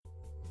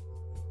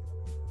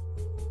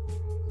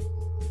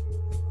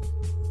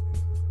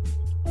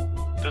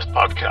This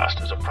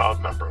podcast is a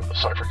proud member of the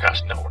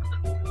Cyphercast Network.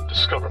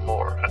 Discover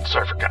more at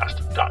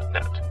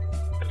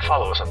cyphercast.net and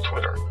follow us on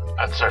Twitter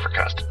at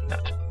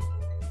cyphercastnet.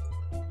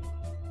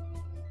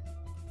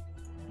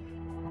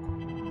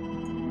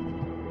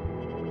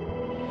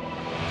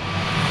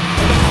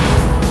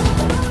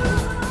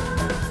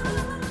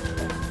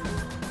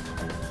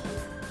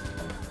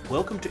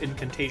 Welcome to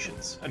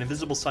Incantations, an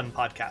Invisible Sun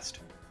podcast.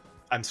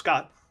 I'm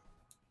Scott.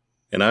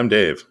 And I'm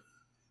Dave.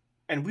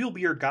 And we'll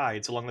be your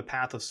guides along the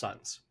path of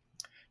suns.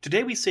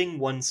 Today we sing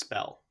one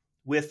spell.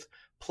 With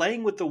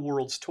Playing with the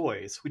World's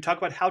Toys, we talk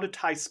about how to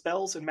tie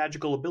spells and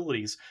magical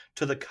abilities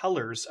to the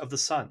colors of the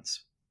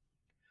suns.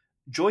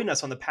 Join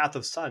us on the path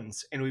of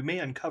suns, and we may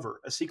uncover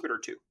a secret or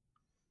two.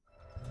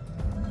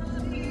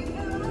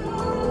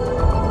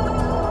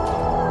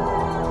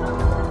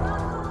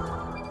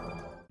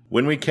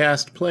 When we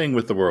cast Playing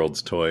with the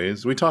World's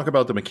Toys, we talk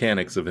about the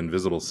mechanics of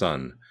Invisible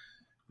Sun.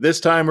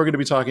 This time we're going to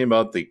be talking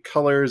about the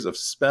colors of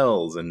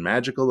spells and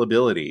magical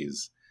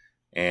abilities.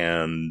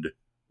 And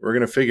we're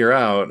going to figure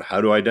out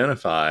how to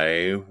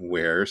identify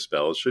where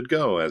spells should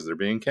go as they're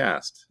being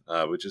cast,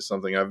 which is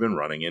something I've been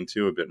running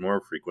into a bit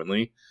more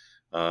frequently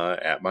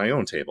at my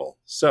own table.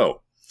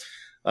 So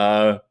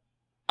I'm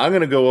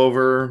going to go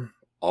over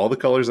all the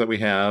colors that we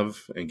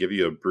have and give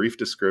you a brief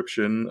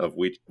description of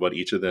what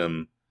each of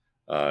them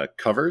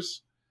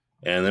covers.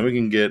 And then we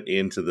can get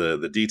into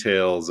the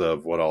details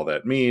of what all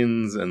that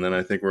means. And then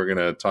I think we're going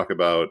to talk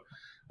about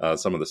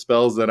some of the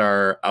spells that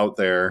are out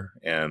there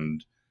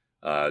and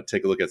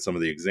take a look at some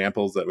of the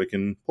examples that we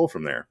can pull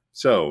from there.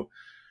 So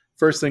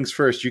first things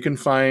first, you can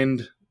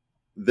find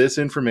this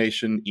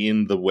information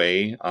in The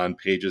Way on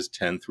pages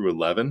 10 through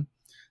 11.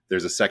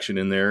 There's a section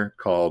in there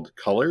called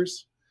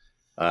Colors.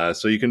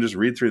 So you can just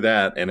read through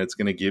that and it's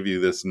going to give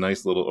you this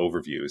nice little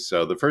overview.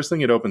 So the first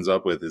thing it opens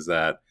up with is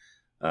that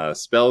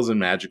spells and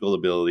magical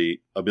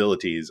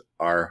abilities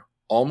are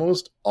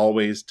almost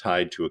always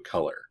tied to a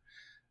color.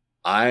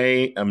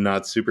 I am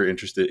not super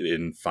interested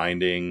in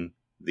finding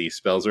the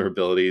spells or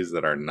abilities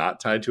that are not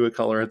tied to a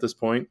color at this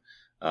point.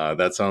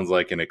 That sounds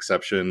like an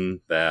exception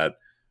that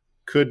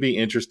could be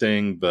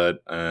interesting,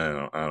 but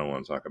I don't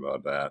want to talk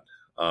about that.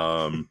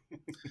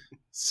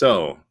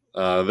 So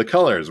the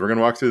colors, we're going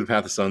to walk through the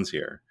Path of Suns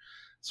here.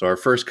 So our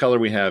first color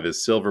we have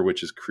is silver,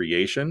 which is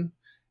creation,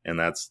 and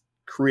that's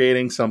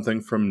creating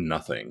something from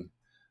nothing.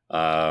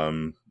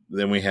 Then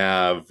we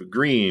have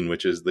green,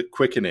 which is the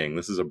quickening.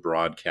 This is a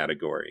broad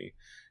category,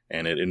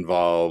 and it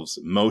involves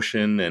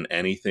motion and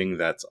anything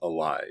that's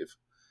alive.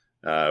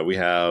 We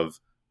have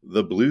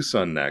the blue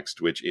sun next,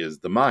 which is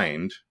the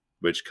mind,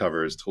 which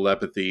covers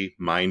telepathy,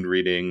 mind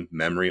reading,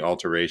 memory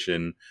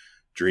alteration,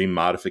 dream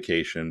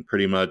modification.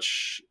 Pretty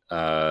much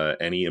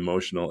any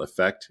emotional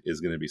effect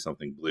is going to be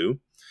something blue.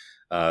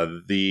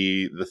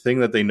 The thing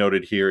that they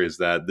noted here is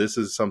that this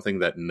is something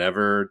that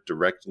never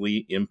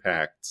directly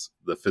impacts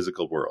the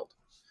physical world.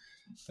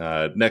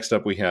 Next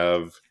up, we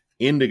have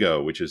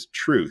indigo, which is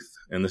truth.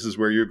 And this is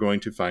where you're going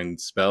to find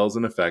spells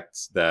and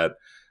effects that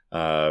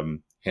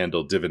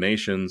handle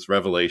divinations,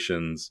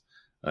 revelations,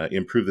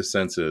 improve the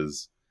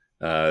senses.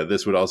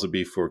 This would also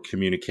be for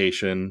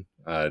communication,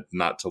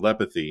 not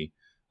telepathy,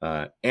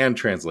 and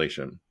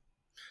translation.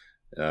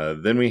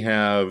 Then we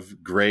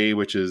have gray,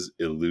 which is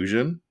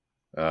illusion.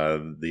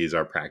 These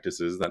are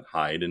practices that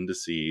hide and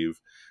deceive,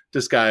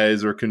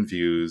 disguise or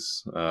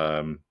confuse,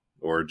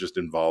 or just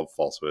involve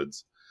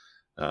falsehoods.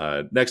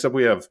 Next up,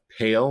 we have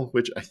pale,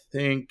 which I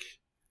think,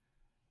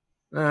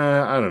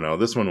 I don't know.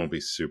 This one won't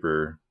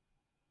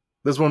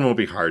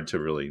be hard to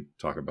really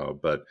talk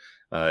about, but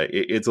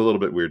it's a little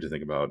bit weird to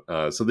think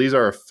about. So these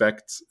are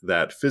effects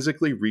that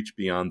physically reach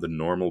beyond the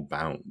normal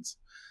bounds.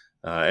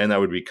 And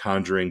that would be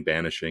conjuring,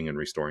 banishing, and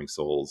restoring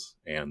souls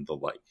and the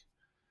like.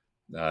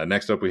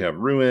 Next up, we have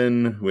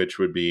ruin, which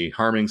would be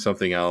harming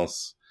something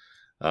else.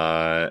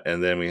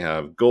 And then we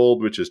have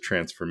gold, which is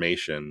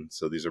transformation.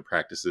 So these are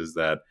practices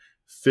that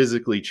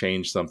physically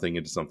change something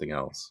into something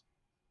else.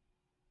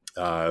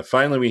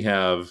 Finally, we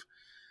have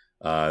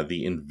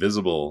the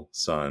invisible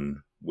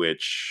sun,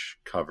 which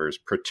covers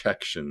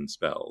protection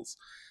spells.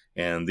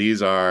 And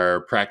these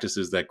are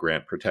practices that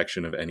grant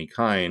protection of any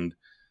kind.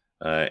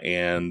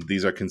 And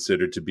these are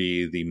considered to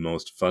be the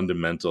most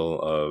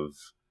fundamental of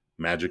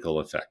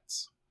magical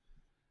effects.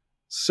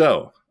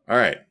 So, all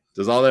right.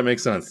 Does all that make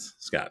sense,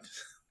 Scott?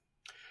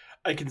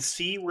 I can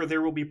see where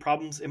there will be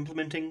problems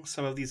implementing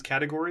some of these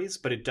categories,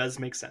 but it does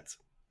make sense.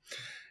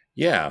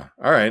 Yeah.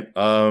 All right.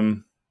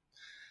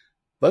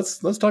 Let's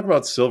talk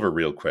about silver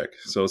real quick.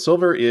 So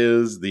silver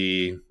is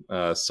the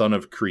sun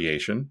of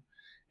creation,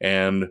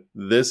 and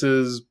this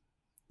is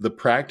the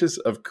practice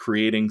of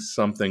creating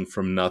something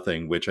from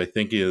nothing, which I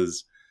think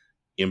is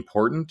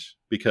important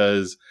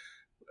because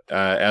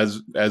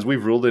as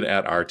we've ruled it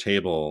at our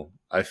table,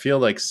 I feel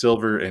like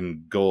silver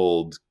and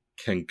gold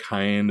can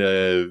kind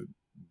of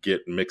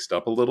get mixed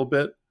up a little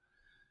bit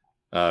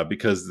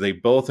because they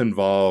both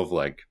involve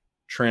like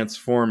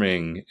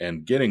transforming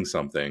and getting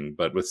something.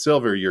 But with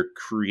silver, you're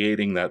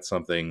creating that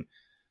something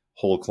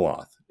whole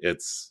cloth.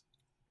 It's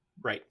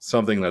right,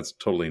 something that's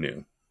totally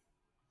new.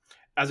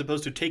 as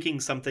opposed to taking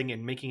something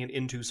and making it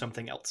into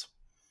something else.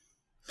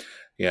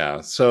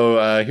 Yeah,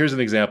 so here's an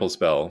example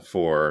spell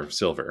for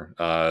silver.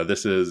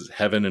 This is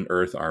Heaven and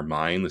Earth Are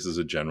Mine. This is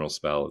a general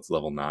spell. It's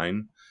level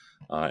 9.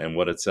 And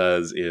what it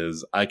says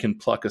is, I can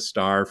pluck a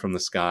star from the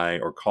sky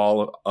or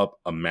call up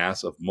a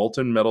mass of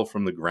molten metal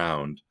from the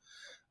ground.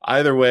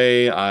 Either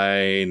way,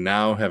 I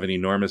now have an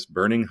enormous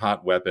burning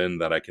hot weapon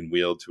that I can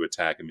wield to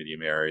attack a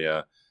medium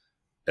area,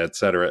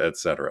 etc.,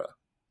 etc.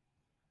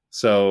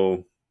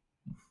 So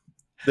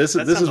this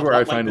is where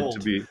I find it to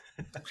be.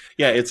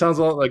 Yeah, it sounds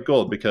a lot like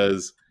gold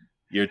because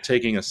you're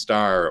taking a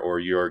star or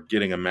you're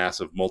getting a mass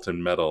of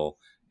molten metal,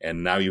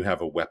 and now you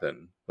have a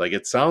weapon. Like,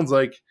 it sounds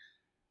like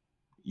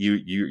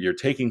you're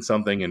taking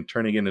something and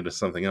turning it into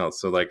something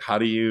else. So, like, how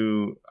do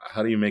you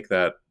make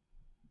that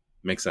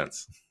make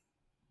sense?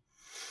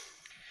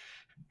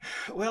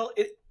 Well,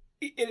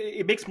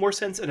 it makes more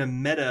sense in a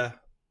meta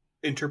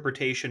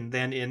interpretation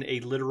than in a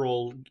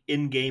literal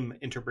in-game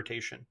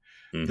interpretation.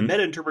 Mm-hmm. The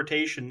meta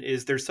interpretation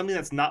is there's something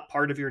that's not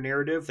part of your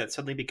narrative that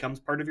suddenly becomes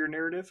part of your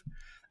narrative,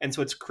 and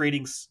so it's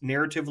creating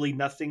narratively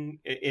nothing,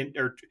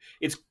 or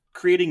it's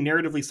creating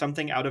narratively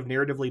something out of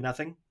narratively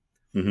nothing.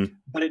 Mm-hmm.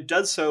 But it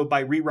does so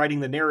by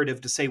rewriting the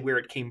narrative to say where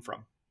it came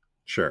from.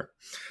 Sure.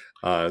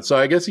 So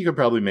I guess you could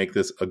probably make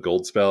this a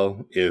gold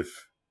spell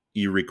if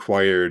you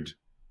required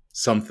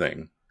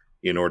something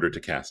in order to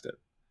cast it.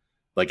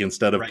 Like,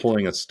 instead of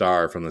pulling a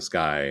star from the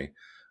sky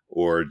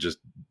or just,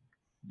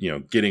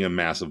 getting a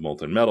mass of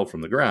molten metal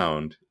from the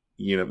ground,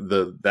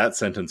 that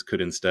sentence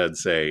could instead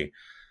say,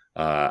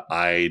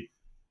 I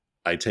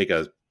take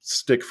a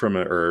stick from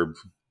a herb.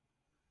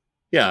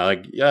 Yeah,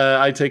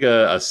 I take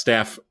a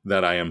staff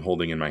that I am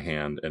holding in my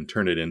hand and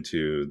turn it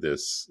into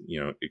this,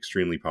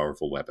 extremely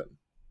powerful weapon.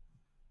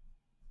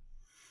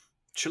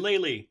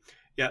 Shillelagh.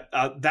 Yeah,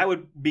 that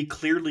would be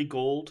clearly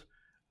gold.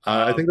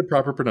 I think the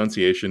proper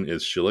pronunciation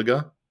is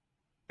Shillelagh.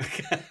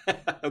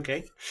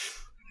 Okay.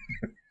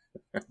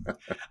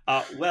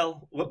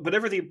 Well,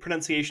 whatever the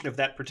pronunciation of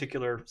that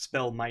particular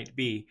spell might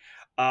be,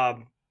 I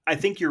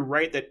think you're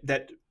right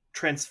that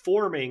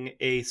transforming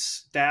a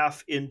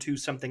staff into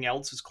something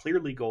else is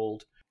clearly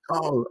gold.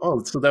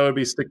 Oh, so that would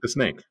be Stick the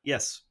Snake.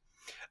 Yes.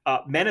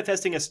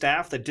 Manifesting a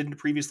staff that didn't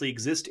previously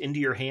exist into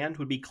your hand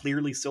would be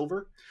clearly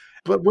silver.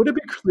 But would it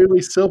be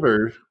clearly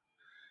silver?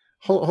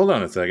 Hold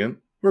on a second.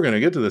 We're going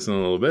to get to this in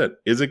a little bit.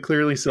 Is it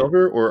clearly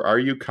silver, or are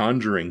you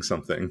conjuring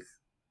something?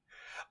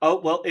 Oh,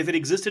 well, if it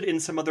existed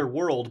in some other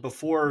world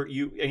before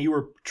you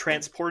were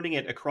transporting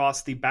it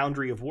across the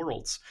boundary of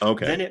worlds,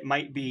 okay, then it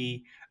might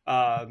be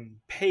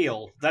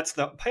pale.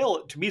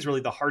 Pale to me is really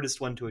the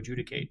hardest one to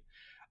adjudicate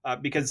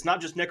because it's not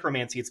just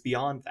necromancy; it's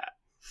beyond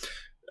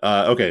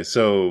that. Okay,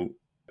 so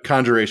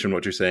conjuration,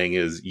 what you're saying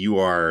is you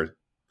are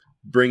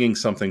bringing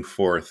something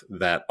forth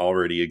that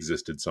already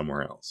existed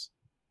somewhere else.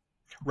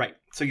 Right.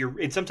 So you're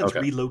in some sense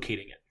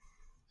relocating it.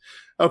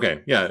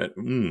 Okay. Yeah.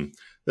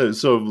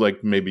 So,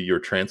 like, maybe you're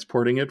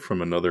transporting it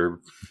from another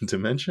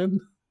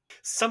dimension?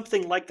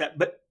 Something like that,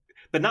 but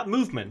not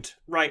movement.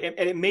 Right. And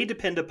it may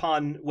depend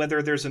upon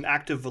whether there's an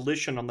active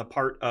volition on the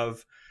part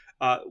of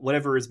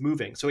whatever is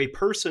moving. So a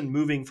person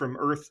moving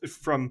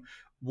from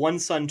one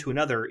sun to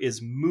another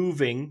is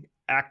moving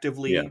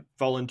actively,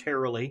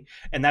 voluntarily,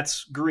 and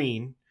that's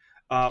green.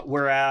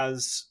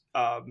 Whereas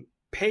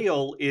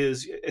pale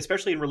is,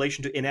 especially in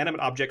relation to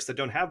inanimate objects that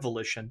don't have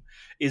volition,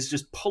 is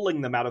just pulling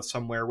them out of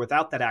somewhere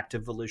without that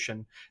active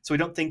volition. So we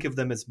don't think of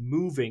them as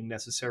moving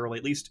necessarily,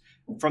 at least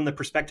from the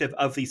perspective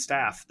of the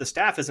staff. The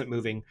staff isn't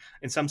moving.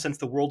 In some sense,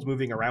 the world's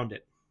moving around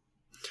it.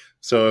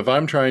 So if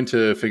I'm trying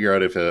to figure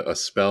out if a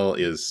spell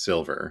is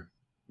silver,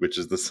 which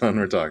is the sun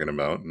we're talking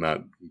about,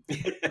 not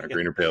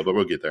green or pale, but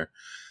we'll get there.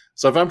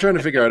 So if I'm trying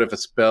to figure out if a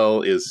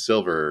spell is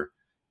silver,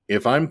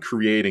 if I'm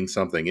creating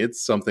something,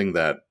 it's something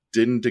that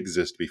didn't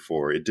exist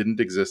before. It didn't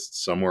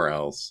exist somewhere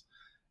else.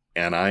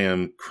 And I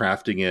am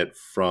crafting it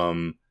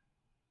from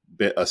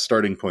a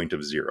starting point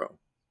of 0.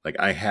 Like,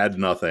 I had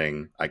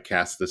nothing. I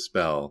cast the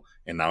spell,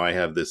 and now I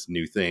have this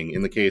new thing.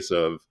 In the case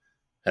of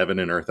Heaven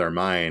and Earth Are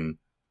Mine,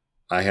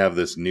 I have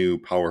this new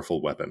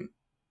powerful weapon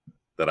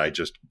that I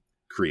just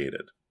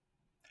created.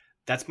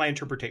 That's my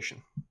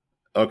interpretation.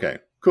 Okay,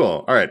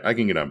 cool. All right, I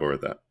can get on board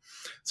with that.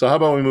 So how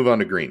about we move on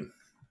to green?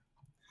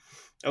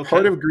 Okay.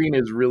 Part of green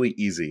is really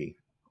easy.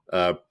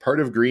 Part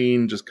of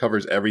green just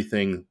covers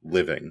everything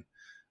living.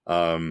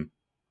 But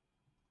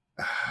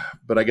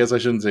I guess I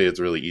shouldn't say it's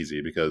really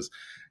easy because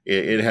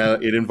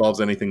it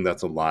involves anything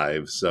that's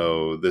alive.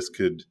 So this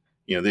could,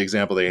 the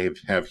example they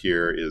have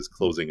here is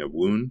closing a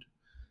wound.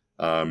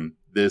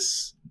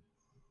 This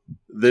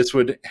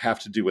would have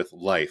to do with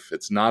life.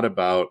 It's not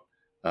about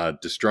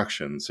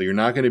destruction. So you're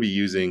not going to be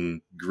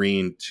using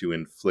green to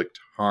inflict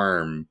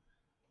harm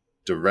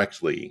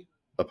directly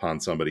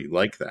upon somebody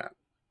like that.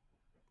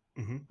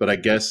 Mm-hmm. But I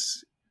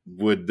guess,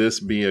 would this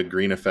be a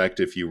green effect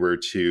if you were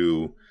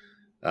to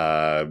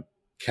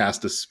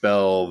cast a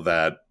spell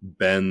that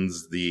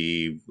bends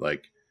the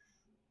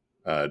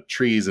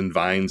trees and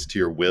vines to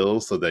your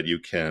will so that you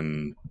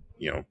can,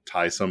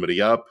 tie somebody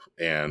up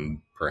and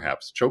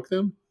perhaps choke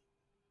them?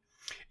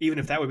 Even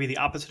if that would be the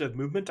opposite of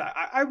movement,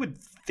 I would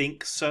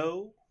think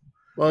so.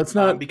 Well, it's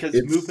not because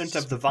movement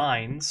of the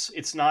vines.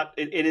 It's not.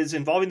 It is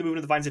involving the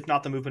movement of the vines, if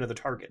not the movement of the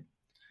target.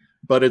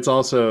 But it's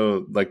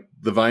also like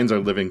the vines are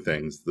living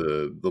things.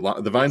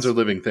 The vines are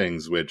living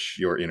things which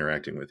you're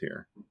interacting with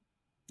here.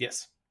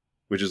 Yes.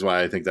 Which is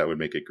why I think that would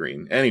make it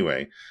green.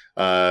 Anyway,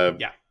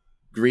 yeah.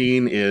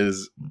 Green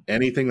is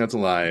anything that's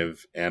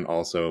alive and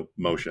also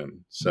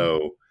motion.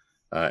 So,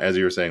 as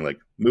you were saying, like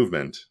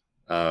movement.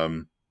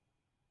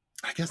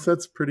 I guess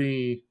that's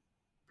pretty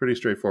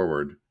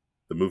straightforward.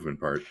 The movement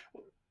part.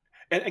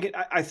 And again,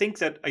 I think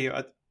that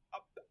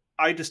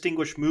I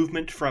distinguish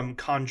movement from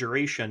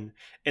conjuration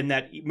in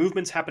that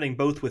movement's happening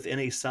both within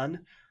a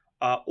sun,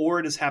 or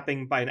it is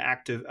happening by an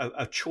act of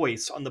a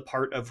choice on the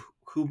part of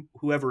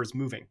whoever is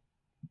moving.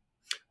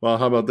 Well,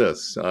 how about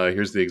this?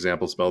 Here's the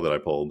example spell that I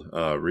pulled.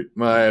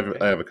 I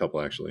have a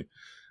couple actually.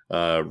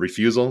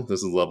 Refusal.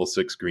 This is level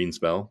 6 green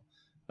spell.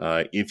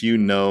 If you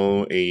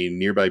know a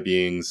nearby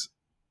being's...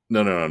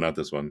 No, not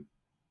this one.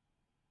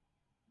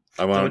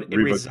 I want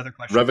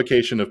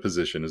revocation of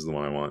position is the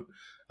one I want.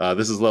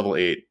 This is level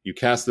 8. You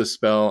cast this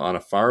spell on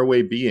a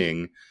faraway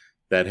being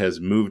that has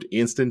moved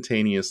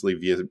instantaneously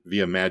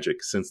via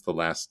magic since the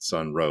last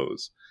sun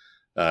rose.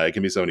 It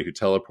can be somebody who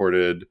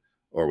teleported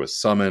or was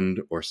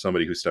summoned or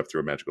somebody who stepped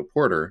through a magical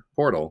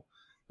portal.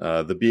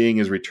 The being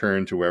is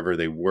returned to wherever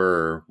they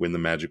were when the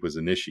magic was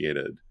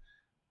initiated.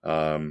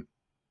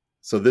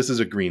 So this is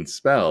a green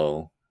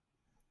spell,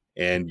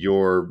 and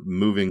you're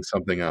moving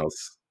something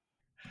else.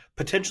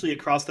 Potentially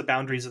across the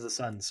boundaries of the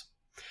suns.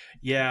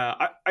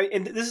 Yeah,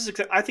 and this is,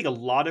 I think a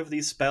lot of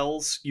these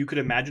spells you could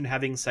imagine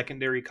having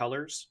secondary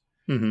colors.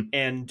 Mm-hmm.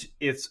 And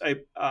if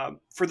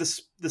for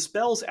the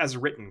spells as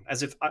written,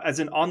 as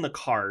in on the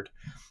card,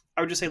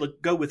 I would just say,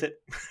 look, go with it.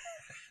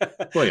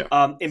 Well,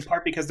 yeah. In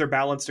part because they're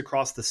balanced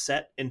across the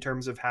set in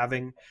terms of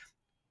having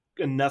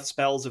enough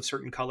spells of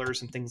certain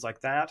colors and things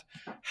like that.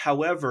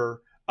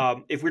 However,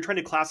 if we're trying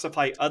to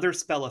classify other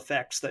spell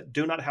effects that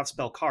do not have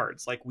spell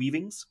cards, like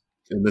weavings,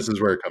 and this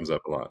is where it comes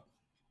up a lot.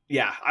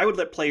 Yeah, I would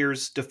let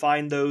players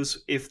define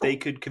those if they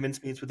could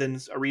convince me it's within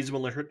a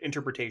reasonable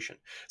interpretation.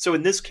 So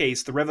in this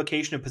case, the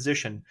revocation of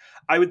position,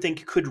 I would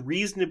think could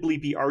reasonably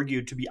be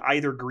argued to be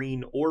either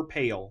green or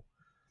pale,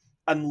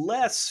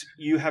 unless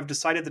you have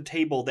decided the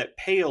table that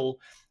pale,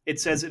 it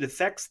says it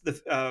affects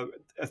the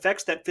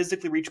effects that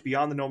physically reach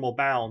beyond the normal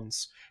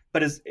bounds,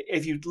 but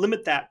if you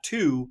limit that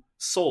to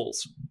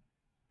souls,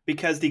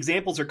 because the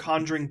examples are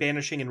conjuring,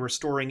 banishing, and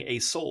restoring a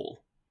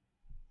soul.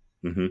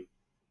 Mm-hmm.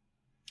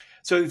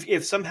 So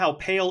if somehow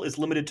pale is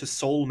limited to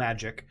soul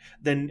magic,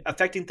 then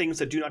affecting things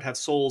that do not have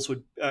souls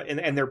would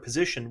and their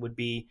position would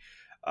be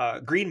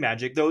green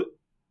magic. Though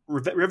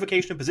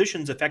revocation of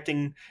positions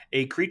affecting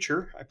a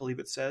creature, I believe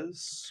it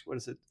says, what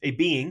is it? A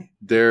being.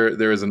 There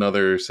is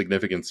another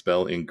significant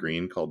spell in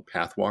green called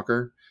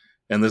Pathwalker,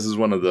 and this is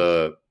one of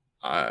the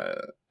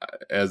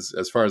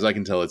as far as I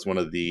can tell, it's one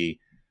of the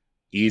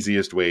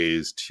easiest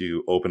ways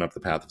to open up the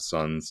Path of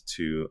Suns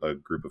to a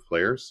group of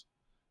players.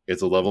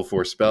 It's a level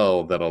 4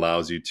 spell that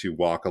allows you to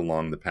walk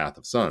along the Path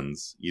of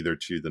Suns, either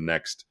to the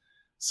next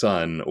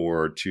sun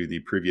or to the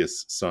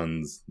previous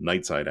sun's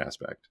night side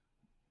aspect.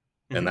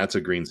 Mm-hmm. And that's a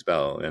green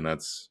spell, and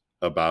that's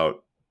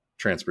about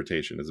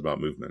transportation. It's about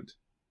movement.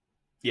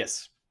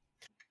 Yes.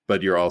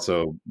 But you're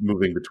also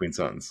moving between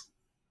suns.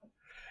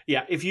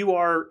 Yeah, if you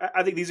are...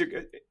 I think these are...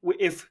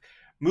 If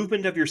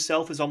movement of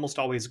yourself is almost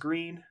always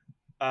green...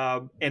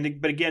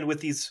 but again, with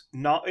these,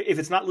 if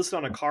it's not listed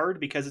on a card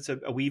because it's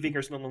a weaving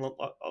or something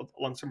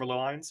along similar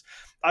lines,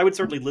 I would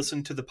certainly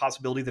listen to the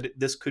possibility that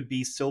this could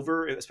be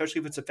silver, especially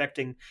if it's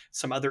affecting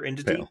some other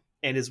entity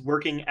and is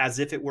working as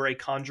if it were a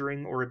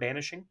conjuring or a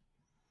banishing.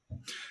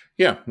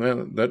 Yeah,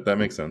 that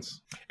makes sense.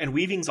 And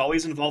weavings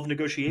always involve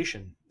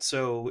negotiation,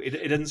 so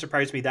it doesn't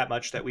surprise me that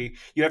much that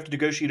you have to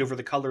negotiate over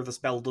the color of the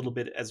spell a little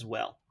bit as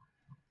well.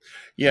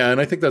 Yeah,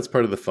 and I think that's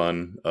part of the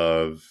fun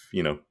of,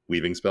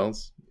 weaving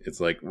spells. It's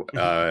like,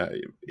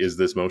 is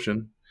this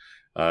motion?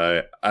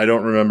 I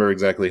don't remember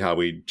exactly how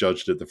we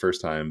judged it the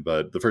first time,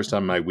 but the first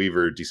time my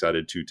weaver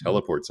decided to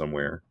teleport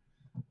somewhere,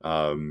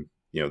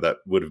 that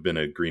would have been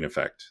a green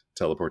effect.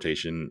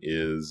 Teleportation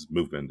is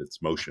movement,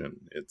 it's motion,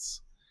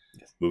 it's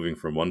moving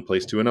from one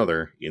place to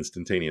another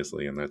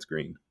instantaneously, and that's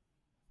green.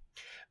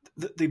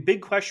 The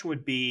big question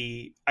would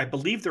be, I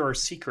believe there are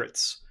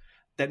secrets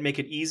that make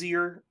it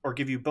easier or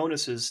give you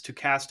bonuses to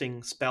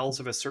casting spells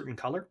of a certain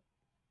color.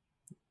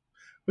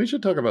 We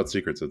should talk about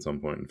secrets at some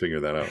point and figure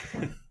that out.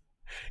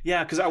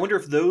 Yeah, because I wonder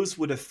if those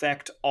would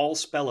affect all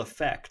spell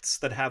effects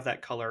that have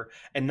that color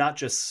and not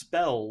just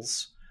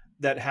spells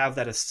that have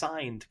that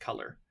assigned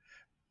color.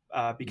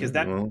 Because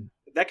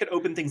that could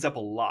open things up a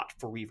lot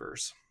for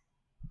weavers.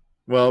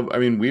 Well, I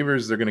mean,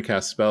 weavers, they're going to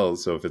cast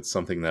spells, so if it's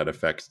something that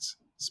affects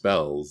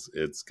spells,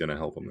 it's going to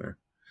help them there.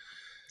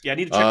 Yeah, I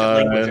need to check that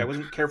language. I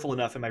wasn't careful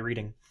enough in my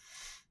reading.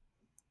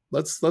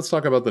 Let's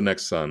talk about the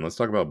next sun. Let's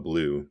talk about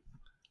blue.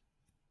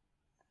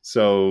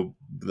 So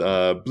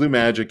blue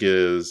magic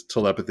is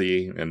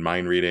telepathy and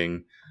mind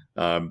reading.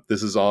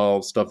 This is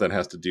all stuff that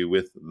has to do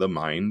with the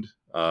mind,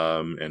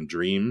 and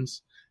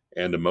dreams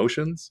and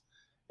emotions.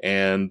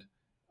 And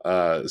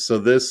so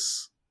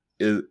this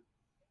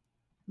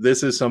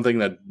is something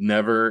that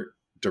never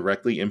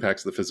directly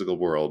impacts the physical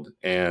world.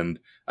 And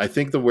I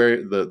think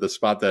the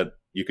spot that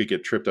you could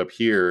get tripped up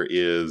here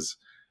is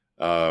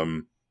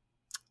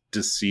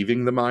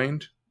deceiving the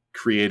mind,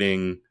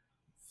 creating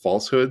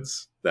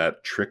falsehoods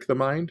that trick the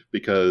mind,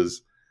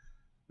 because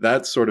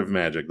that sort of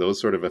magic,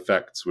 those sort of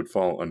effects would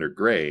fall under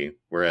gray,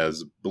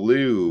 whereas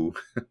blue,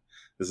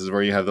 this is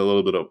where you have the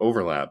little bit of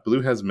overlap.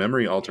 Blue has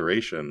memory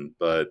alteration,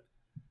 but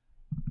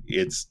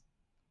it's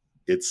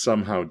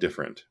somehow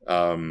different.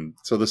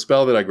 So the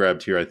spell that I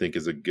grabbed here, I think,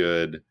 is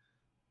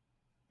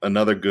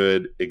another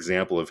good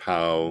example of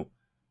how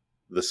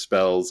the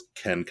spells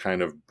can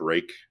kind of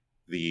break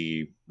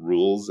the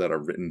rules that are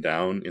written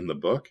down in the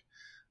book.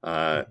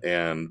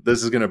 And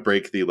this is going to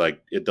break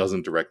it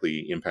doesn't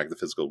directly impact the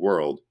physical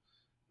world.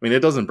 I mean,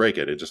 it doesn't break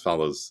it. It just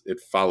follows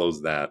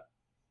that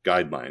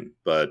guideline.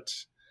 But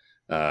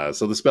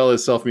so the spell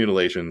is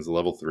Self-Mutilations,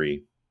 level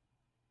 3.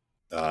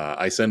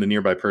 I send a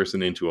nearby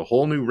person into a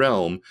whole new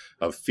realm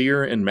of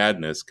fear and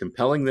madness,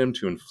 compelling them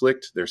to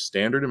inflict their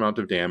standard amount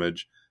of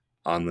damage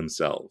on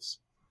themselves.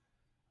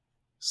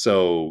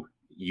 So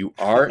you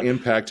are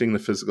impacting the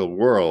physical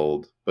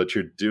world, but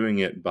you're doing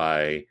it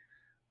by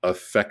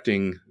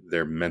affecting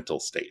their mental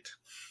state.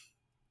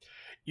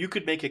 You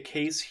could make a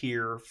case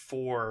here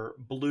for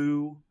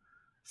blue,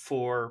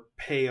 for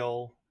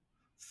pale,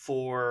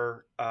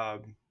 for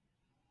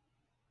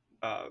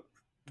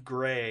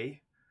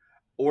gray,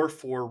 or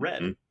for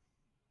red. Mm-hmm.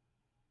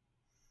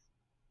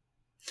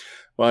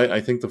 Well,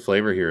 I think the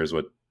flavor here is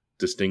what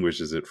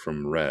distinguishes it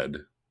from red.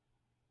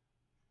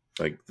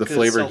 Like the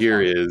flavor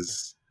here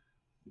is,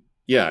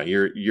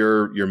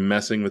 you're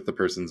messing with the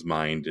person's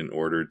mind in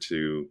order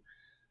to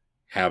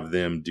have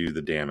them do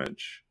the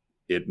damage.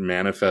 It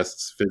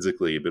manifests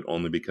physically, but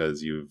only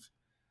because you've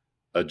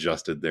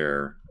adjusted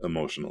their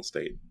emotional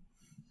state.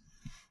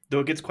 Though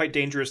it gets quite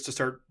dangerous to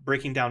start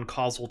breaking down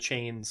causal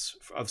chains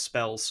of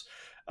spells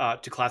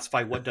to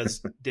classify what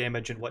does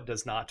damage and what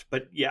does not.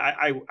 But yeah,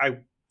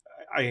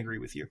 I agree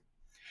with you.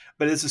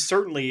 But this is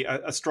certainly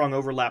a strong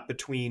overlap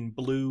between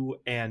blue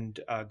and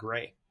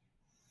gray.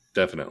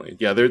 Definitely.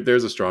 Yeah,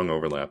 there's a strong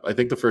overlap. I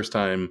think the first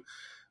time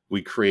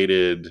we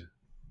created...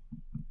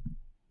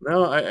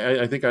 No,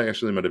 I think I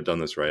actually might have done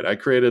this right. I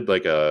created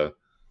like an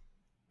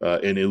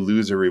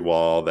illusory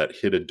wall that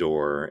hid a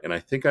door, and I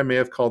think I may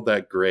have called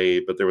that gray,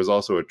 but there was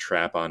also a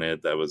trap on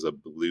it that was a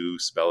blue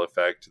spell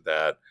effect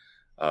that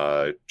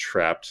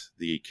trapped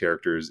the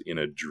characters in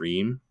a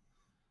dream.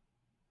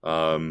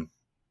 I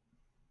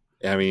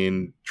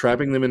mean,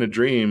 trapping them in a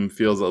dream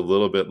feels a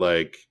little bit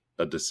like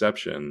a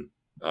deception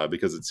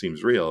because it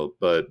seems real,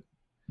 but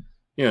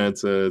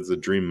it's a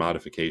dream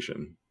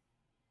modification.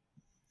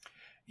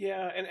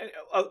 Yeah, and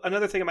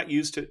another thing I might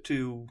use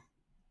to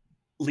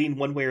lean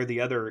one way or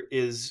the other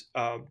is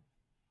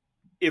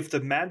if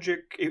the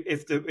magic,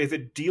 if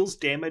it deals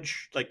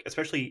damage, like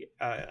especially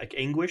like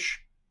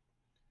anguish,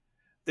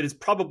 that is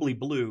probably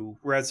blue.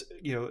 Whereas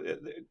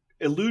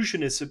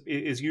illusion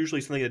is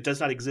usually something that does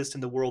not exist in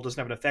the world, doesn't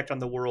have an effect on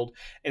the world,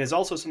 and is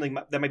also something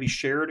that might be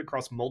shared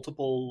across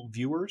multiple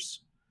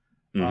viewers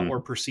or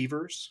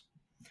perceivers.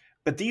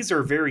 But these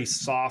are very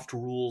soft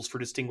rules for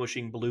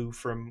distinguishing blue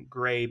from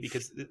gray,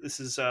 because this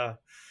is, those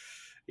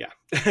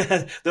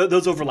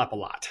overlap a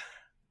lot.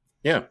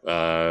 Yeah,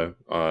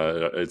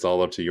 it's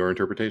all up to your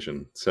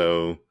interpretation.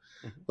 So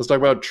let's talk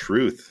about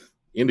truth,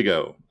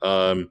 indigo.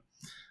 So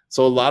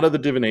a lot of the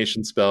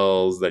divination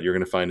spells that you're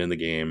going to find in the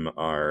game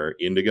are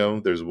indigo.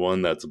 There's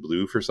one that's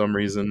blue for some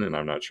reason, and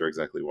I'm not sure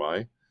exactly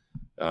why.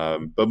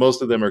 But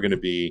most of them are going to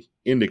be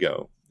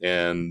indigo.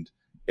 And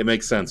it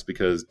makes sense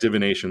because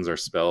divinations are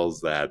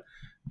spells that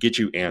get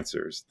you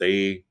answers.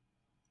 They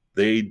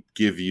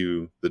give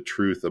you the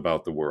truth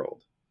about the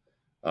world.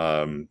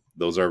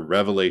 Those are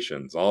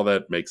revelations. All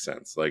that makes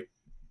sense. Like,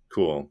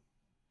 cool.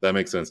 That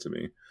makes sense to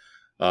me.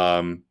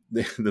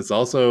 This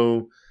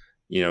also,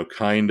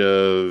 kind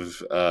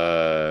of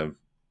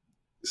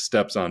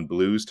steps on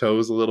Blue's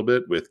toes a little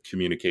bit with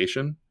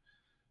communication.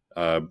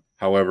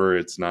 However,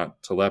 it's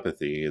not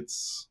telepathy.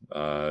 It's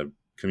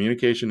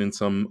communication in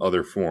some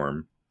other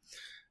form.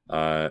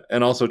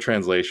 And also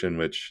translation,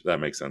 which that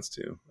makes sense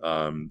too.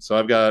 So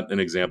I've got an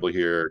example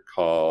here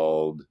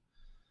called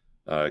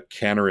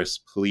Canorous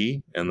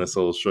Plea, and this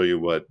will show you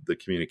what the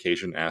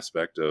communication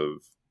aspect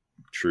of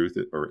truth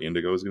or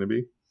indigo is going to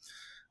be.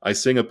 I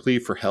sing a plea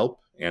for help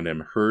and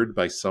am heard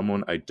by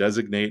someone I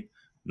designate,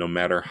 no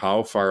matter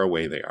how far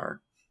away they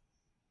are.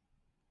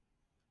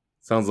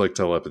 Sounds like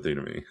telepathy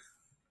to me.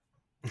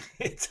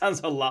 It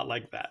sounds a lot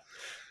like that.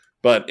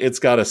 But it's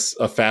got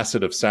a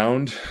facet of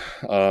sound.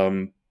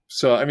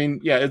 So, I mean,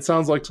 yeah, it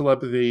sounds like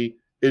telepathy.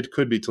 It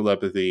could be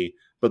telepathy.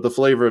 But the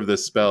flavor of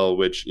this spell,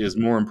 which is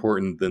more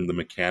important than the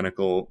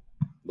mechanical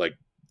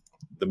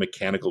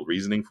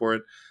reasoning for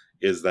it,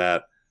 is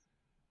that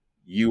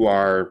you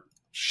are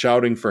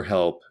shouting for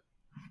help,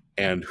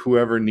 and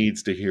whoever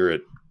needs to hear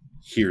it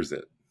hears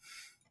it.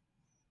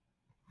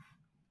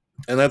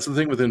 And that's the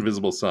thing with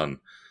Invisible Sun.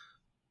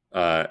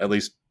 At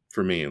least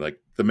for me, like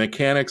the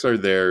mechanics are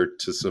there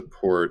to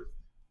support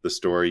the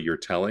story you're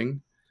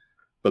telling,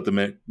 but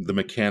the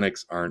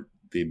mechanics aren't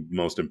the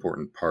most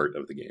important part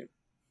of the game.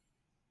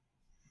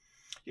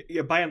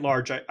 Yeah, by and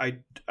large, I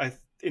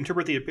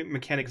interpret the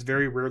mechanics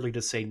very rarely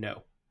to say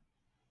no.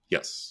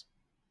 Yes,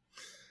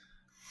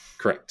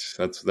 correct.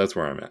 That's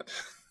where I'm at.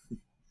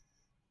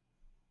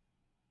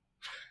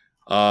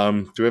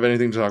 Do we have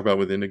anything to talk about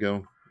with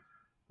Indigo?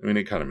 I mean,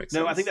 it kind of makes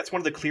sense. No, I think that's one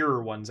of the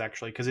clearer ones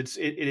actually, because it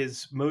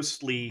is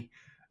mostly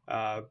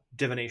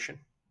divination.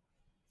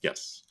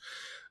 Yes.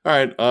 All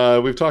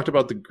right. We've talked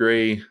about the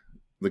gray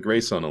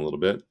sun a little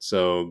bit.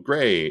 So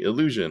gray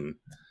illusion.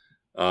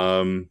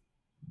 We've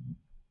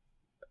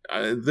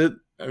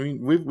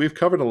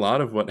covered a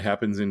lot of what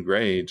happens in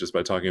gray just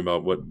by talking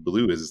about what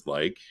blue is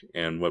like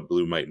and what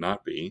blue might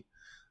not be.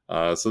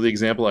 So the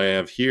example I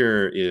have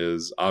here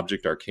is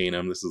Object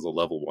Arcanum. This is a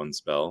level 1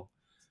 spell.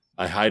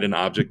 I hide an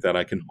object that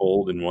I can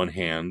hold in one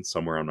hand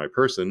somewhere on my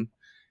person.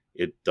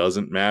 It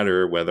doesn't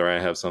matter whether I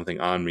have something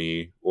on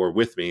me or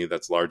with me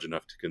that's large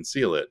enough to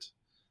conceal it.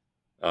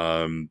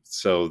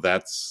 So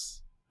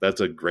that's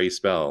a gray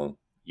spell.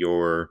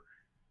 You're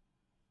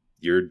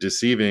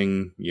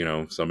deceiving,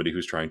 somebody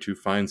who's trying to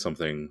find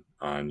something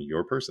on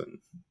your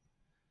person.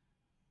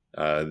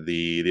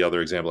 The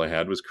other example I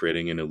had was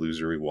creating an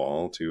illusory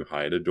wall to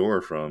hide a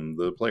door from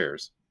the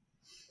players.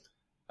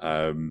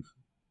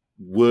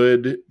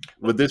 Would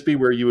this be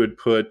where you would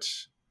put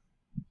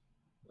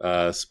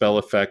spell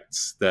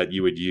effects that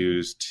you would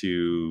use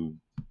to,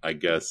 I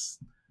guess,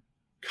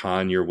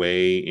 con your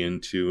way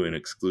into an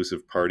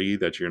exclusive party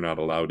that you're not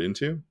allowed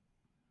into?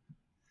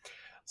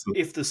 So,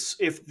 if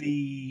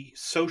the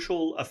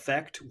social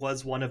effect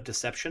was one of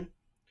deception,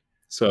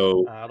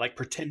 so like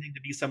pretending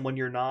to be someone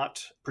you're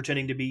not,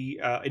 pretending to be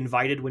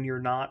invited when you're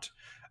not,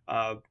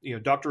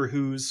 Doctor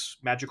Who's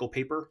magical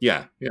paper,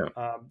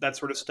 that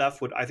sort of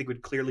stuff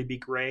would clearly be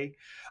gray.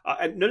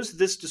 And notice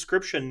this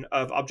description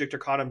of Object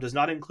Arcanum does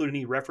not include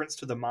any reference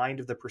to the mind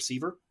of the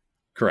perceiver.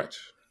 Correct.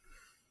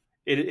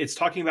 It's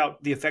talking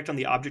about the effect on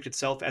the object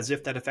itself as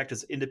if that effect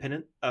is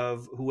independent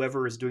of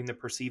whoever is doing the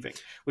perceiving,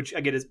 which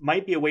again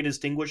might be a way to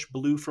distinguish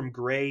blue from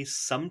gray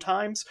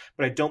sometimes,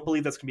 but I don't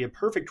believe that's going to be a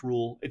perfect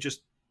rule.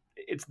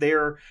 It's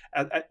there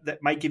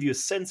that might give you a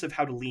sense of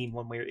how to lean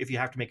one way if you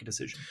have to make a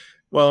decision.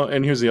 Well,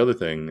 and here's the other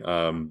thing: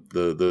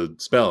 the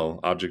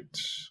spell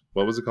Object,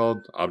 what was it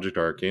called? Object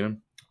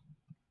Arcanum.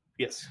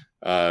 Yes.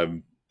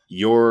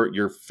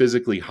 You're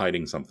physically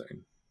hiding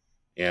something,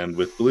 and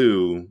with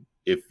blue,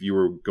 if you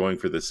were going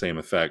for the same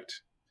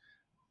effect,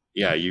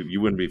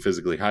 you wouldn't be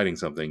physically hiding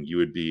something. You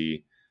would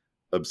be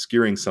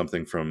obscuring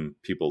something from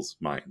people's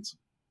minds.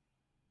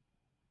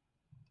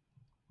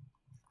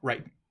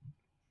 Right.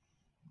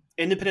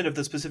 Independent of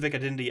the specific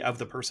identity of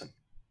the person.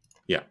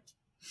 Yeah.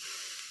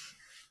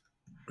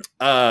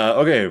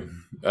 Okay.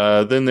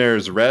 Then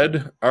there's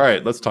red. All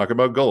right, let's talk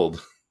about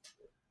gold.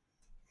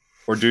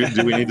 Or do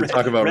we need to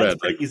talk about red?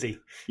 Pretty easy.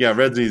 Yeah,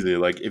 red's easy.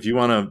 Like if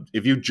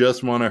you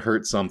just want to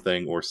hurt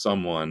something or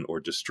someone or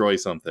destroy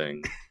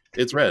something,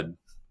 it's red.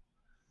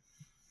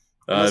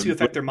 Unless you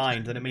affect their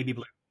mind, then it may be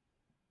blue.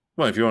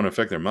 Well, if you want to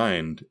affect their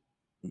mind,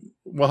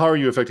 well, how are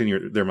you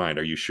affecting their mind?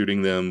 Are you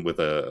shooting them with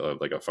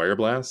a fire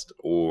blast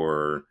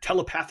or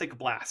telepathic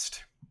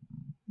blast?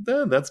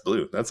 That's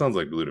blue. That sounds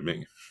like blue to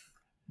me.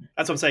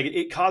 That's what I'm saying.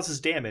 It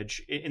causes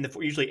damage in the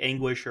usually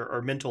anguish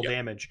or mental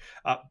damage,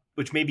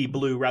 which may be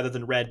blue rather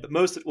than red. But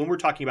when we're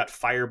talking about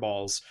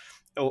fireballs,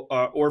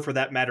 or for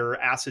that matter,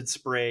 acid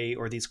spray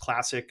or these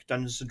classic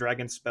Dungeons and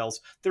Dragons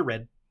spells, they're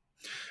red.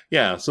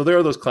 Yeah, so there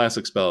are those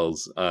classic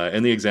spells,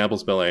 and the example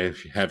spell I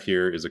have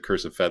here is a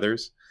Curse of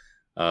Feathers.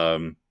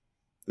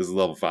 This is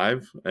level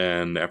 5,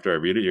 and after I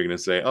read it, you're going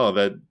to say, "Oh,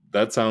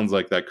 that sounds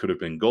like that could have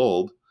been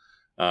gold."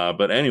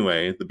 But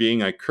anyway, the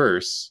being I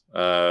curse,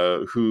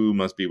 who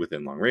must be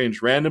within long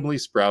range, randomly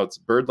sprouts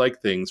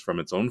bird-like things from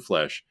its own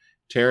flesh,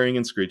 tearing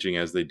and screeching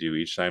as they do.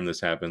 Each time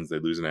this happens, they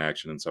lose an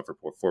action and suffer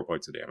 4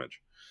 points of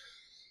damage.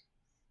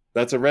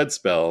 That's a red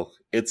spell.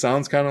 It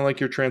sounds kind of like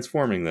you're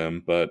transforming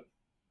them, but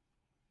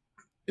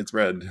it's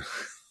red.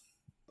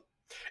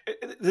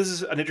 This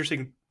is an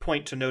interesting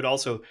point to note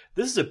also.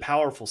 This is a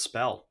powerful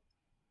spell.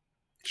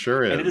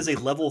 Sure is. And it is a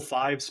level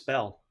 5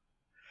 spell.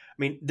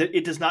 I mean,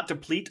 it does not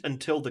deplete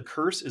until the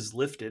curse is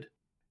lifted,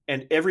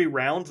 and every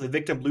round the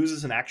victim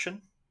loses an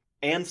action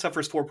and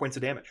suffers 4 points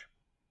of damage.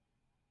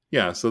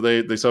 Yeah, so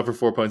they suffer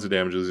 4 points of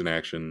damage, lose an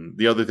action.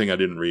 The other thing I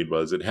didn't read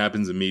was it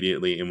happens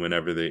immediately and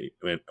whenever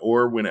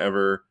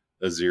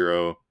a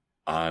 0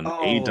 on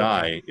a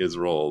die is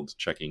rolled,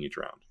 checking each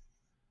round.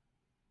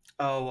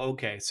 Oh,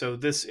 okay. So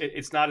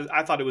it's not.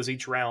 I thought it was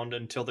each round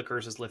until the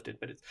curse is lifted,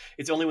 but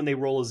it's only when they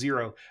roll a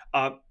 0.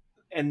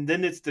 And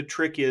then the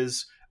trick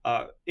is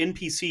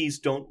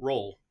NPCs don't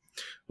roll.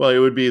 Well, it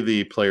would be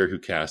the player who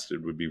cast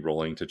it would be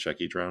rolling to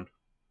check each round.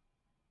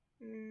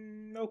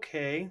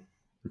 Okay.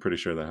 I'm pretty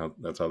sure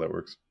that's how that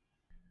works.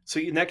 So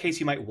in that case,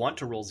 you might want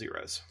to roll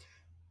 0s.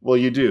 Well,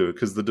 you do,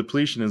 because the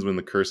depletion is when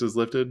the curse is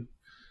lifted,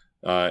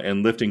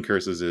 and lifting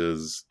curses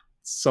is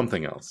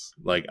something else.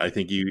 Like I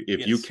think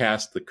if you Yes.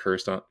 cast the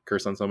curse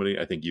on somebody,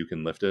 I think you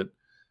can lift it,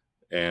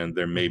 and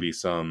there may be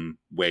some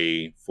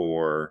way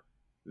for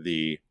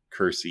the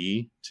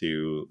cursee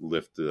to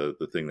lift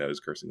the thing that is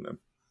cursing them.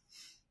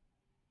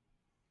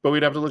 But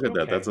we'd have to look at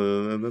that.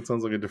 Okay. That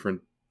sounds like a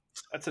different.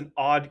 That's an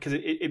odd, because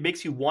it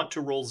makes you want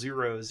to roll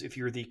zeros if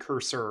you're the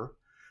cursor,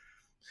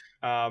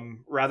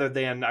 rather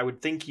than, I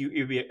would think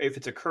if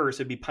it's a curse,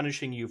 it'd be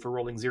punishing you for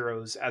rolling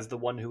zeros as the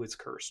one who is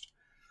cursed.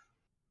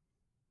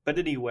 But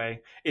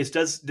anyway, it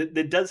does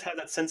have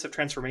that sense of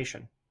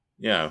transformation.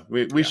 Yeah,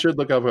 we should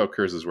look up how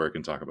curses work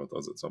and talk about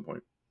those at some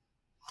point.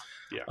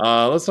 Yeah.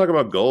 Let's talk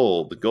about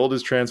gold. Gold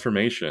is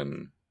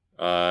transformation.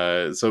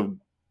 So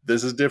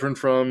this is different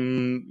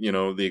from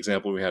the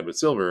example we had with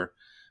silver.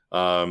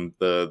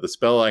 The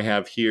spell I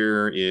have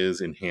here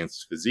is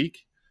enhanced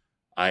physique.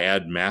 I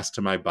add mass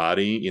to my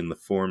body in the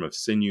form of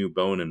sinew,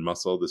 bone, and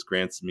muscle. This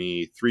grants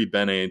me 3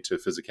 bene to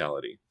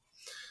physicality.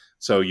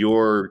 So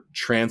you're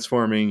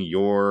transforming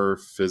your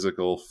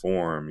physical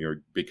form.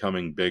 You're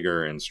becoming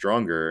bigger and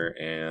stronger,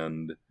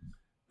 and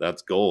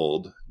that's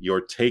gold. You're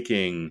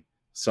taking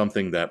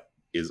something that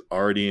is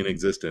already in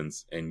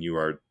existence and you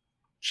are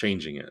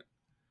changing it.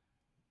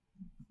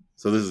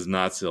 So this is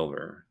not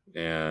silver.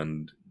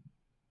 And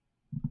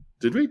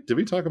did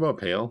we talk about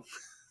pale?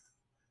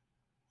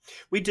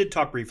 We did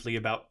talk briefly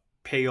about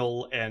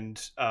pale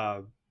and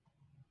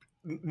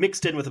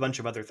mixed in with a bunch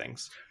of other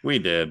things. We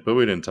did, but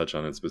we didn't touch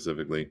on it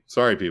specifically.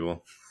 Sorry,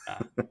 people.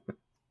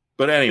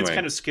 But anyway, it's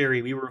kind of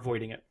scary. We were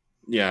avoiding it.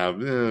 Yeah,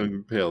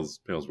 pale's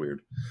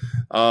weird.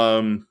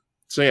 So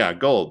yeah,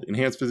 gold,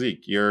 enhanced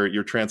physique.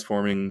 You're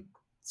transforming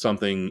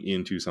something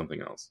into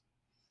something else,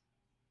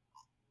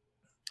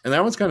 and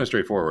that one's kind of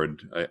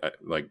straightforward. I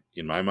like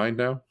in my mind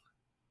now.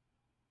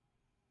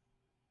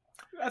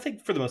 I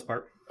think for the most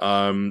part.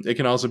 It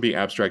can also be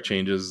abstract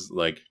changes,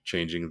 like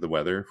changing the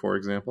weather, for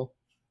example.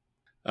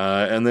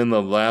 And then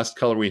the last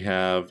color we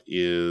have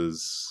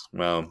is,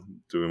 well,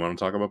 do we want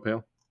to talk about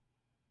pale?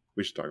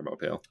 We should talk about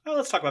pale. Oh,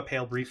 let's talk about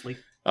pale briefly.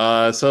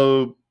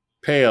 So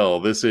pale,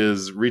 this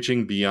is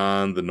reaching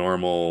beyond the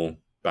normal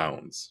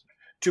bounds.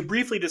 To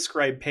briefly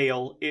describe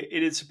pale,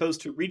 it is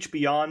supposed to reach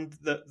beyond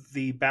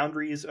the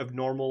boundaries of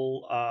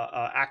normal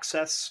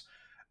access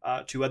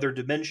to other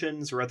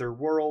dimensions or other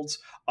worlds.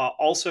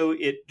 Also,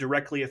 it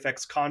directly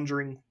affects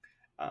conjuring,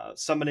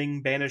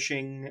 summoning,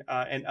 banishing,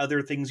 and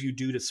other things you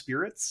do to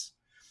spirits.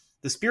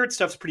 The spirit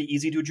stuff's pretty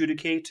easy to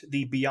adjudicate.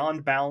 The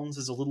beyond bounds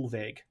is a little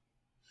vague.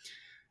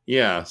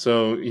 Yeah,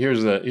 so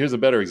here's a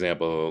better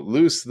example.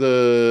 Loose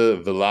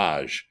the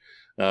village.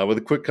 With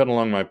a quick cut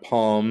along my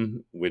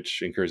palm,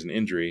 which incurs an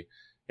injury,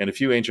 and a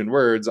few ancient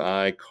words,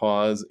 I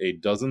cause a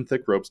dozen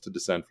thick ropes to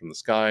descend from the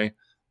sky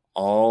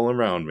all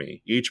around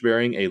me, each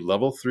bearing a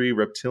level 3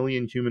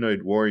 reptilian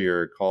humanoid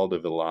warrior called a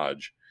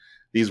village.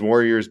 These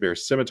warriors bear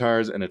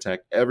scimitars and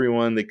attack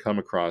everyone they come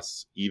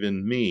across,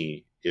 even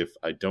me, if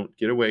I don't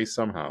get away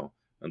somehow,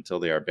 until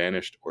they are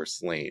banished or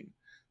slain.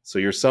 So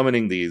you're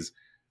summoning these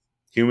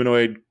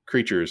humanoid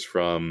creatures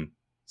from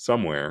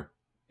somewhere,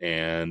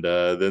 and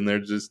then they're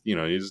just, you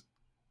just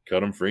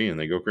cut them free and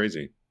they go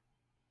crazy.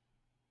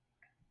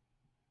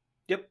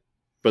 Yep.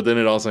 But then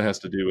it also has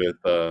to do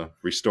with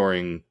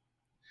restoring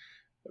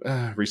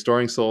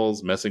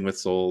souls, messing with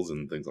souls,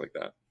 and things like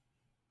that.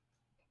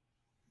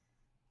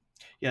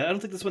 Yeah, I don't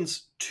think this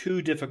one's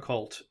too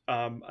difficult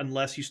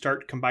unless you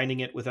start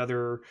combining it with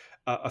other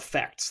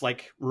effects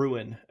like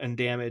ruin and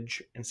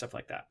damage and stuff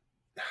like that.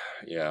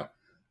 Yeah.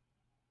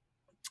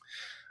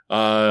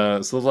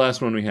 So the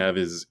last one we have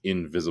is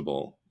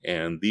invisible,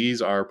 and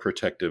these are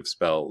protective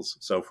spells.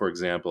 So, for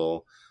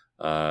example,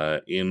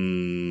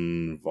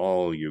 Involucrum.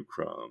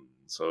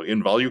 So,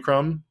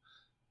 Involucrum,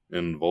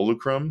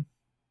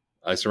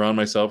 I surround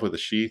myself with a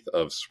sheath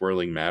of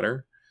swirling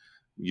matter,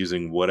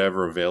 using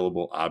whatever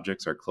available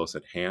objects are close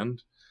at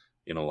hand.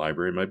 In a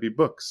library, it might be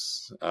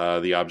books.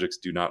 The objects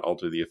do not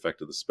alter the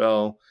effect of the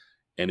spell,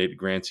 and it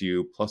grants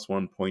you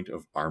 +1 point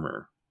of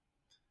armor.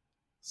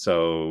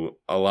 So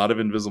a lot of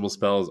invisible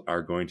spells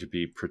are going to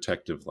be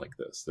protective like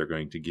this. They're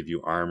going to give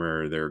you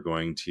armor. They're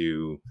going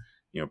to,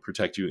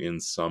 protect you in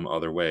some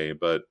other way.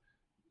 But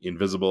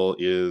invisible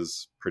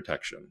is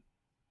protection,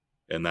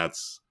 and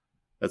that's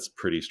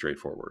pretty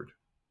straightforward.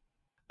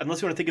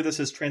 Unless you want to think of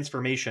this as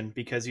transformation,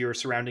 because you're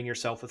surrounding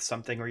yourself with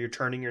something, or you're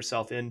turning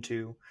yourself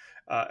into,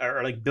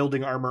 or like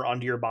building armor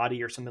onto your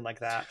body, or something like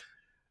that.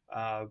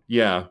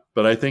 Yeah,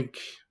 but I think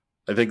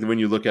when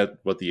you look at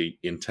what the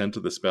intent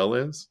of the spell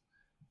is,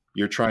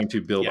 you're trying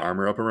to build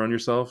armor up around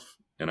yourself,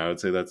 and I would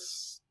say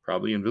that's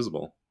probably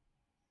invisible.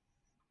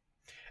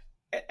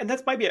 And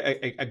that might be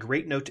a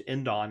great note to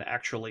end on,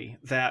 actually,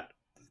 that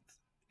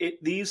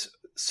these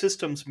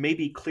systems may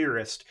be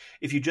clearest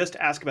if you just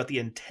ask about the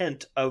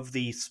intent of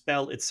the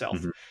spell itself.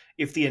 Mm-hmm.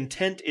 If the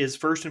intent is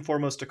first and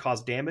foremost to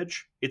cause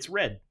damage, it's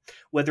red.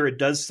 Whether it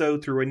does so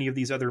through any of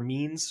these other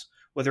means,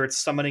 whether it's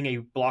summoning a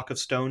block of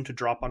stone to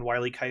drop on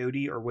Wile E.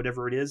 Coyote or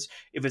whatever it is,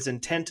 if its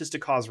intent is to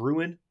cause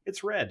ruin,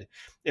 it's red.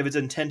 If its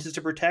intent is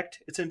to protect,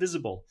 it's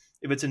invisible.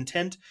 If its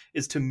intent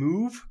is to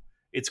move,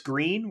 It's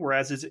green,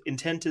 whereas its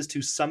intent is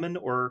to summon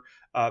or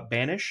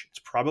banish. It's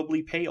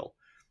probably pale.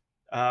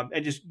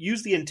 And just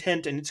use the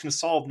intent, and it's going to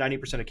solve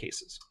 90% of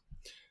cases.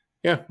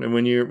 Yeah, and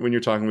when you're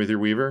talking with your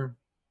Weaver,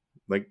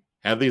 like,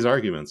 have these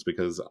arguments,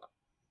 because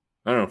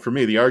I don't know, for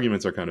me the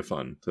arguments are kind of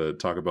fun to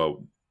talk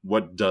about.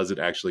 What does it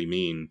actually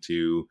mean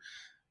to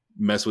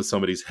mess with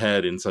somebody's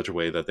head in such a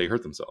way that they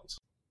hurt themselves?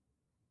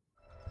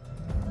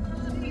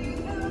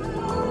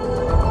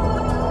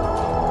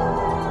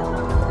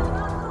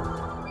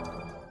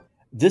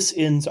 This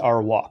ends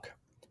our walk.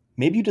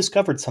 Maybe you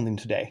discovered something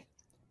today.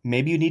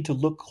 Maybe you need to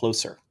look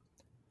closer.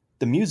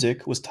 The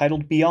music was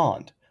titled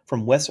Beyond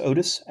from Wes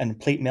Otis and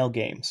Plate Mail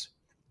Games.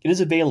 It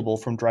is available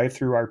from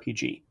DriveThru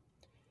RPG.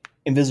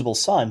 Invisible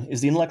Sun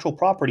is the intellectual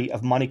property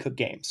of Monte Cook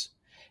Games.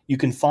 You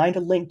can find a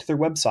link to their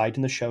website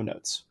in the show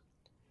notes.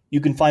 You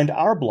can find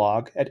our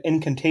blog at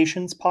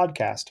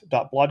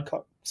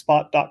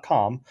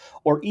incantationspodcast.blogspot.com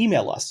or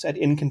email us at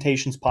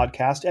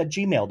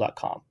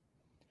incantationspodcast@gmail.com.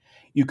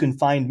 You can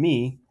find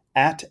me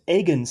at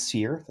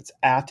Agonseer, that's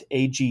at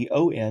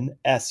AGONSEER,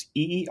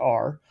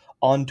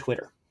 on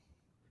Twitter.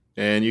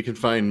 And you can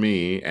find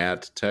me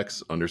at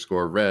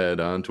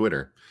Tex_Red on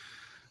Twitter.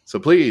 So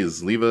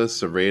please leave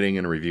us a rating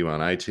and a review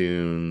on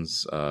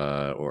iTunes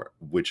or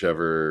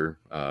whichever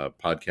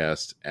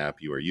podcast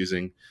app you are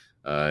using.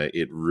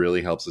 It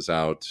really helps us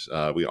out.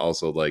 We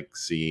also like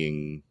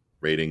seeing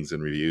ratings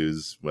and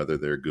reviews, whether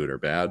they're good or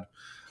bad.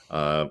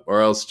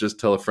 Or else just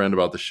tell a friend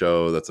about the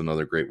show. That's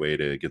another great way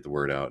to get the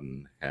word out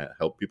and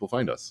help people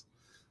find us.